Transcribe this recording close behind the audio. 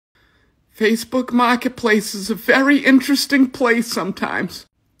Facebook Marketplace is a very interesting place sometimes.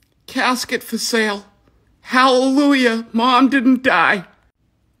 Casket for sale. Hallelujah, Mom didn't die.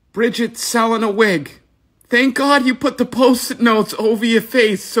 Bridget selling a wig. Thank God you put the post-it notes over your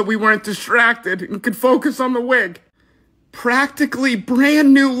face so we weren't distracted and could focus on the wig. Practically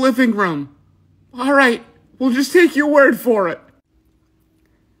brand new living room. All right, we'll just take your word for it.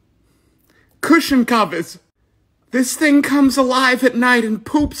 Cushion covers. This thing comes alive at night and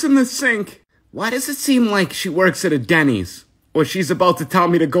poops in the sink. Why does it seem like she works at a Denny's? Or she's about to tell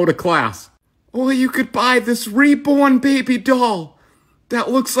me to go to class? Or you could buy this reborn baby doll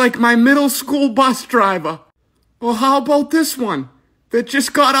that looks like my middle school bus driver. Or how about this one that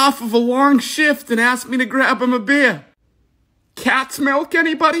just got off of a long shift and asked me to grab him a beer? Cat's milk,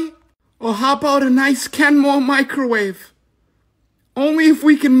 anybody? Or how about a nice Kenmore microwave? Only if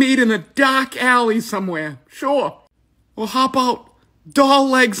we can meet in a dark alley somewhere, sure. Or how about doll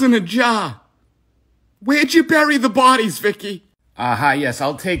legs in a jar? Where'd you bury the bodies, Vicky? Yes,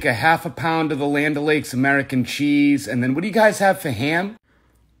 I'll take a half a pound of the Land O'Lakes American cheese, and then what do you guys have for ham?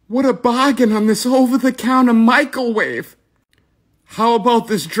 What a bargain on this over-the-counter microwave. How about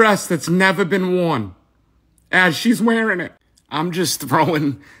this dress that's never been worn? As she's wearing it. I'm just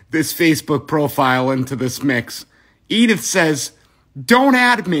throwing this Facebook profile into this mix. Edith says, "Don't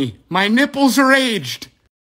add me. My nipples are aged."